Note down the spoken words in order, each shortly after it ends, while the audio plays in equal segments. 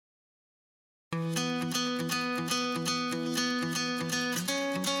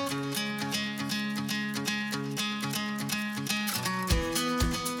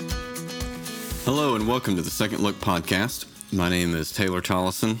Hello and welcome to the Second Look podcast. My name is Taylor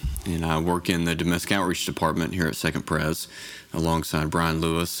Tollison, and I work in the Domestic Outreach Department here at Second Pres alongside Brian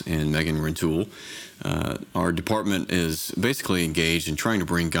Lewis and Megan Rentoul. Our department is basically engaged in trying to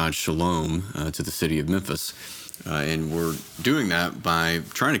bring God's shalom to the city of Memphis. And we're doing that by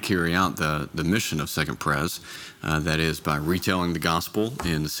trying to carry out the mission of Second Pres, that is by retelling the gospel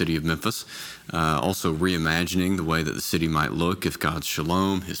in the city of Memphis, also reimagining the way that the city might look if God's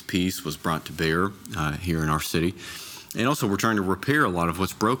shalom, his peace, was brought to bear here in our city. And also we're trying to repair a lot of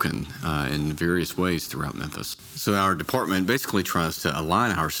what's broken in various ways throughout Memphis. So our department basically tries to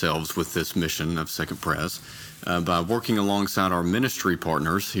align ourselves with this mission of Second Pres by working alongside our ministry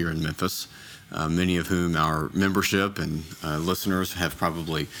partners here in Memphis, many of whom our membership and listeners have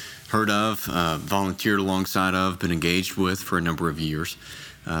probably heard of, volunteered alongside of, been engaged with for a number of years.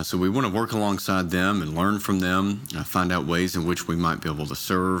 So we want to work alongside them and learn from them, find out ways in which we might be able to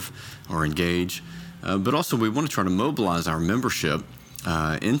serve or engage. But also we want to try to mobilize our membership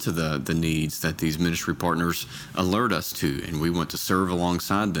into the needs that these ministry partners alert us to, and we want to serve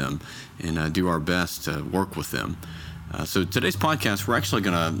alongside them and do our best to work with them. So today's podcast, we're actually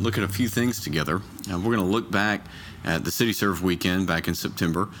going to look at a few things together. We're going to look back at the City Serve weekend back in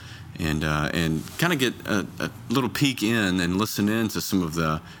September and kind of get a little peek in and listen in to some of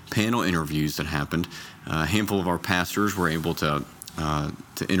the panel interviews that happened. A handful of our pastors were able to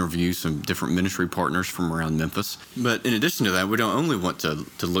interview some different ministry partners from around Memphis. But in addition to that, we don't only want to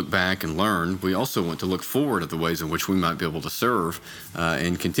look back and learn, we also want to look forward at the ways in which we might be able to serve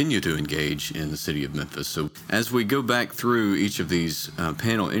and continue to engage in the city of Memphis. So as we go back through each of these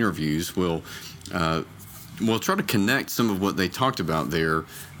panel interviews, we'll try to connect some of what they talked about there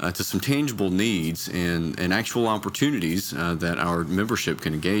to some tangible needs and actual opportunities that our membership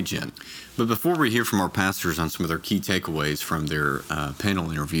can engage in. But before we hear from our pastors on some of their key takeaways from their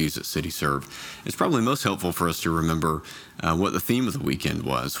panel interviews at City Serve, it's probably most helpful for us to remember what the theme of the weekend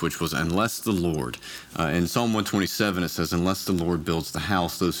was, which was Unless the Lord. In Psalm 127, it says, "Unless the Lord builds the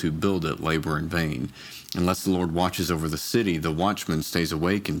house, those who build it labor in vain. Unless the Lord watches over the city, the watchman stays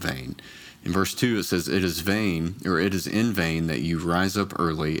awake in vain." In verse 2, it says, it is in vain that you rise up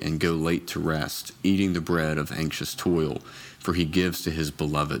early and go late to rest, eating the bread of anxious toil, for he gives to his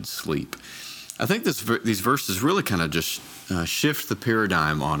beloved sleep." I think these verses really kind of just shift the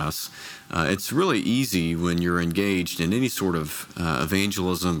paradigm on us. It's really easy when you're engaged in any sort of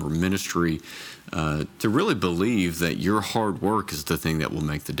evangelism or ministry to really believe that your hard work is the thing that will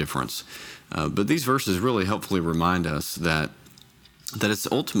make the difference. But these verses really helpfully remind us that it's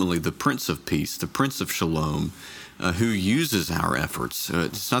ultimately the Prince of Peace, the Prince of Shalom, who uses our efforts.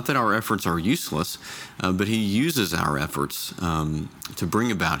 It's not that our efforts are useless, but he uses our efforts to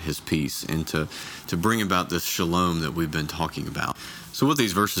bring about his peace and to bring about this shalom that we've been talking about. So what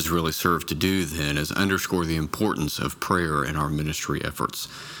these verses really serve to do then is underscore the importance of prayer in our ministry efforts.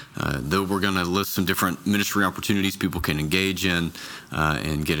 Though we're going to list some different ministry opportunities people can engage in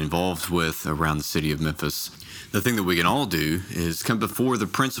and get involved with around the city of Memphis, the thing that we can all do is come before the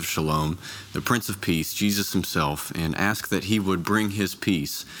Prince of Shalom, the Prince of Peace, Jesus himself, and ask that he would bring his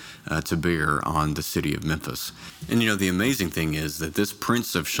peace to bear on the city of Memphis. And the amazing thing is that this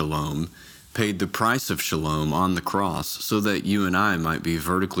Prince of Shalom paid the price of shalom on the cross so that you and I might be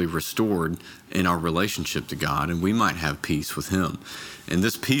vertically restored in our relationship to God, and we might have peace with him. And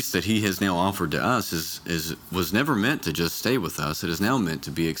this peace that he has now offered to us was never meant to just stay with us. It is now meant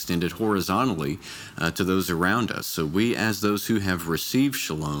to be extended horizontally to those around us. So we, as those who have received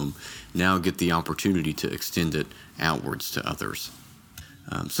shalom, now get the opportunity to extend it outwards to others.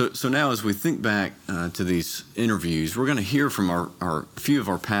 So now as we think back to these interviews, we're going to hear from our few of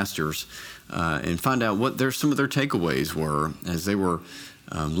our pastors and find out what some of their takeaways were as they were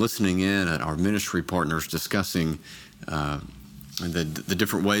listening in at our ministry partners discussing the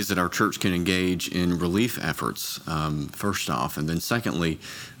different ways that our church can engage in relief efforts, first off, and then secondly,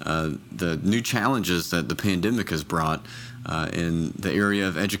 the new challenges that the pandemic has brought in the area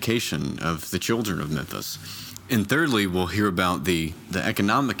of education of the children of Memphis. And thirdly, we'll hear about the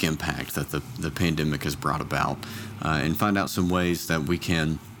economic impact that the pandemic has brought about and find out some ways that we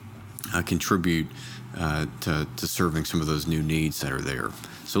can contribute to serving some of those new needs that are there.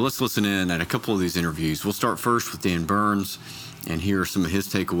 So let's listen in at a couple of these interviews. We'll start first with Dan Burns and hear some of his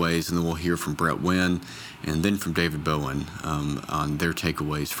takeaways, and then we'll hear from Brett Wynn and then from David Bowen on their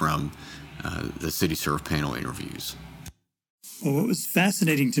takeaways from the City Serve panel interviews. Well, what was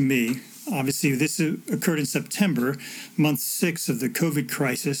fascinating to me, obviously this occurred in September, month 6 of the COVID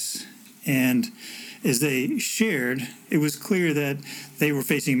crisis, And as they shared, it was clear that they were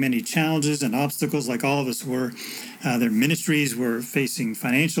facing many challenges and obstacles like all of us were. Their ministries were facing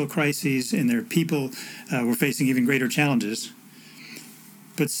financial crises, and their people were facing even greater challenges.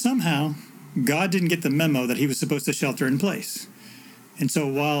 But somehow, God didn't get the memo that he was supposed to shelter in place. And so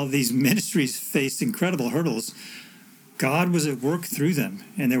while these ministries faced incredible hurdles, God was at work through them,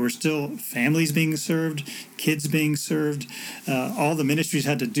 and there were still families being served, kids being served. All the ministries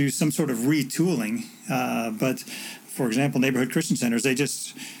had to do some sort of retooling. But, for example, neighborhood Christian centers, they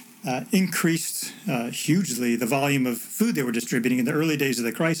just increased hugely the volume of food they were distributing in the early days of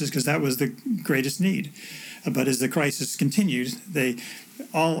the crisis because that was the greatest need. But as the crisis continued, they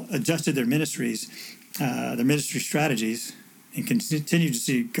all adjusted their ministry strategies, and continue to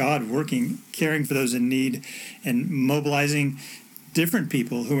see God working, caring for those in need, and mobilizing different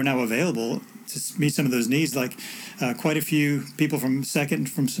people who are now available to meet some of those needs. Like quite a few people from Second,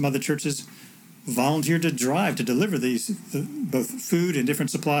 from some other churches, volunteered to drive to deliver both food and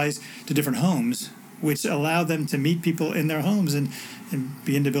different supplies to different homes, which allowed them to meet people in their homes and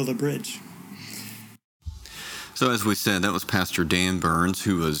begin to build a bridge. So as we said, that was Pastor Dan Burns,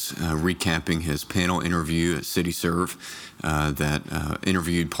 who was recapping his panel interview at CityServe that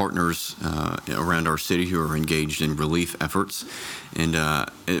interviewed partners around our city who are engaged in relief efforts. And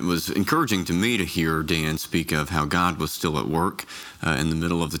it was encouraging to me to hear Dan speak of how God was still at work in the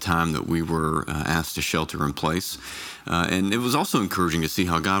middle of the time that we were asked to shelter in place. And it was also encouraging to see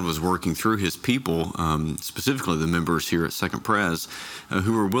how God was working through his people, specifically the members here at Second Pres,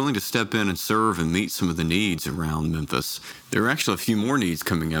 who were willing to step in and serve and meet some of the needs around Memphis. There are actually a few more needs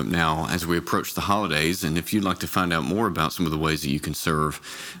coming up now as we approach the holidays, and if you'd like to find out more about some of the ways that you can serve,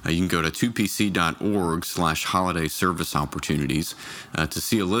 you can go to 2pc.org/holiday service opportunities to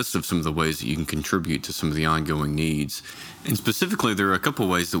see a list of some of the ways that you can contribute to some of the ongoing needs. And specifically, there are a couple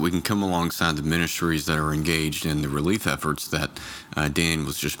ways that we can come alongside the ministries that are engaged in the relief efforts that Dan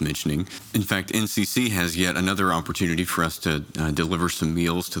was just mentioning. In fact, NCC has yet another opportunity for us to deliver some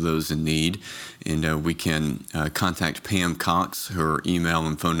meals to those in need. And we can contact Pam Cox. Her email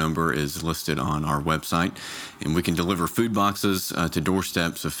and phone number is listed on our website. And we can deliver food boxes to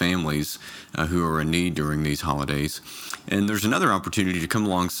doorsteps of families who are in need during these holidays. And there's another opportunity to come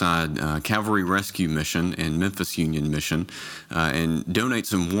alongside Calvary Rescue Mission and Memphis Union Mission and donate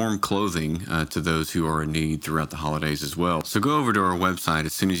some warm clothing to those who are in need throughout the holidays as well. So go over to our website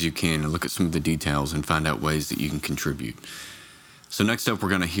as soon as you can and look at some of the details and find out ways that you can contribute. So next up, we're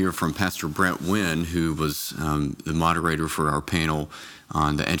going to hear from Pastor Brett Wynn, who was the moderator for our panel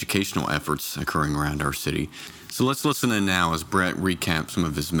on the educational efforts occurring around our city. So let's listen in now as Brett recaps some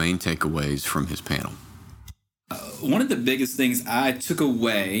of his main takeaways from his panel. One of the biggest things I took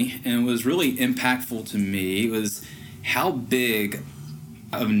away and was really impactful to me was how big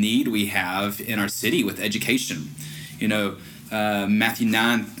of need we have in our city with education. You know, Matthew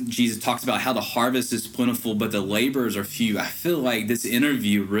 9, Jesus talks about how the harvest is plentiful, but the laborers are few. I feel like this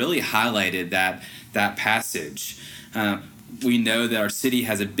interview really highlighted that passage. We know that our city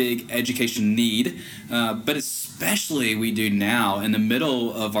has a big education need, but especially we do now in the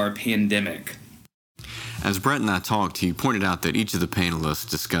middle of our pandemic. As Brett and I talked, he pointed out that each of the panelists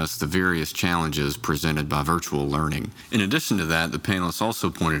discussed the various challenges presented by virtual learning. In addition to that, the panelists also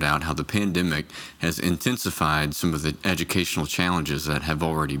pointed out how the pandemic has intensified some of the educational challenges that have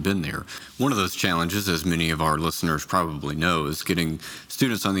already been there. One of those challenges, as many of our listeners probably know, is getting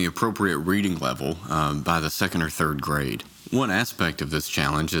students on the appropriate reading level by the second or third grade. One aspect of this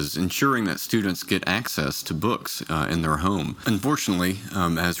challenge is ensuring that students get access to books in their home. Unfortunately,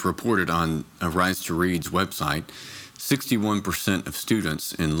 as reported on Rise to Read's website, 61% of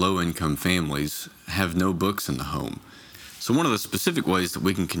students in low-income families have no books in the home. So one of the specific ways that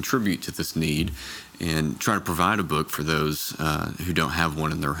we can contribute to this need and try to provide a book for those who don't have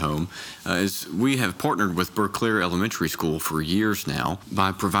one in their home is we have partnered with Berclair Elementary School for years now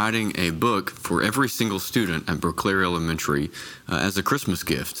by providing a book for every single student at Berclair Elementary as a Christmas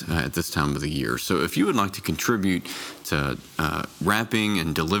gift at this time of the year. So if you would like to contribute to wrapping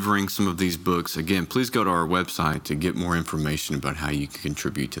and delivering some of these books, again, please go to our website to get more information about how you can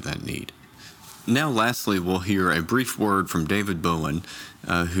contribute to that need. Now, lastly, we'll hear a brief word from David Bowen,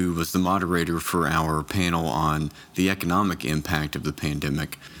 who was the moderator for our panel on the economic impact of the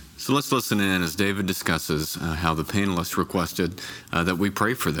pandemic. So let's listen in as David discusses how the panelists requested that we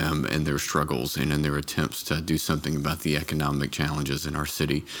pray for them in their struggles and in their attempts to do something about the economic challenges in our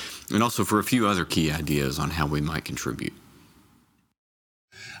city, and also for a few other key ideas on how we might contribute.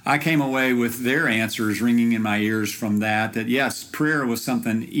 I came away with their answers ringing in my ears from that yes, prayer was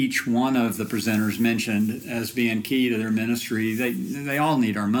something each one of the presenters mentioned as being key to their ministry. They all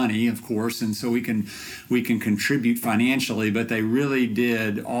need our money, of course, and so we can contribute financially, but they really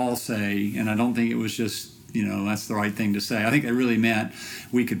did all say, and I don't think it was just, that's the right thing to say. I think they really meant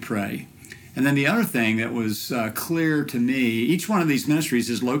we could pray. And then the other thing that was clear to me, each one of these ministries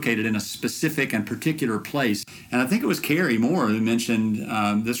is located in a specific and particular place. And I think it was Carrie Moore who mentioned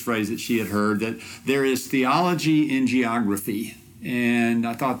this phrase that she had heard, that there is theology in geography. And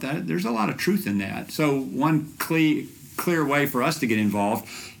I thought that there's a lot of truth in that. So one clear way for us to get involved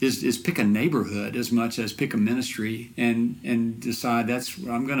is pick a neighborhood as much as pick a ministry and decide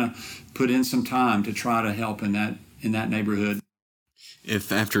I'm going to put in some time to try to help in that neighborhood.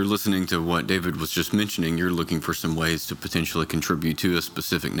 If after listening to what David was just mentioning, you're looking for some ways to potentially contribute to a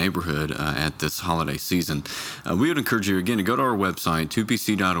specific neighborhood at this holiday season, we would encourage you again to go to our website,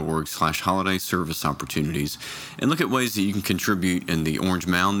 2pc.org/holiday service opportunities, and look at ways that you can contribute in the Orange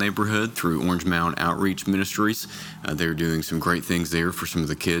Mound neighborhood through Orange Mound Outreach Ministries. They're doing some great things there for some of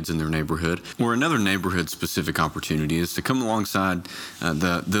the kids in their neighborhood. Or another neighborhood-specific opportunity is to come alongside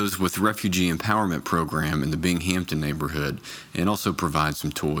those with Refugee Empowerment Program in the Binghamton neighborhood, and also provide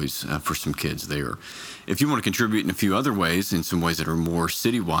some toys for some kids there. If you want to contribute in a few other ways, in some ways that are more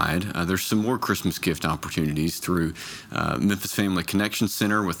citywide, there's some more Christmas gift opportunities through Memphis Family Connection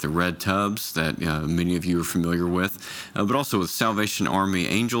Center with the red tubs that many of you are familiar with, but also with Salvation Army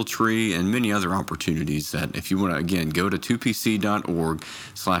Angel Tree and many other opportunities that if you want to, again, go to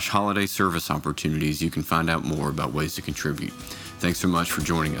 2pc.org/holiday service opportunities, you can find out more about ways to contribute. Thanks so much for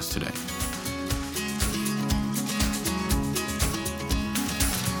joining us today.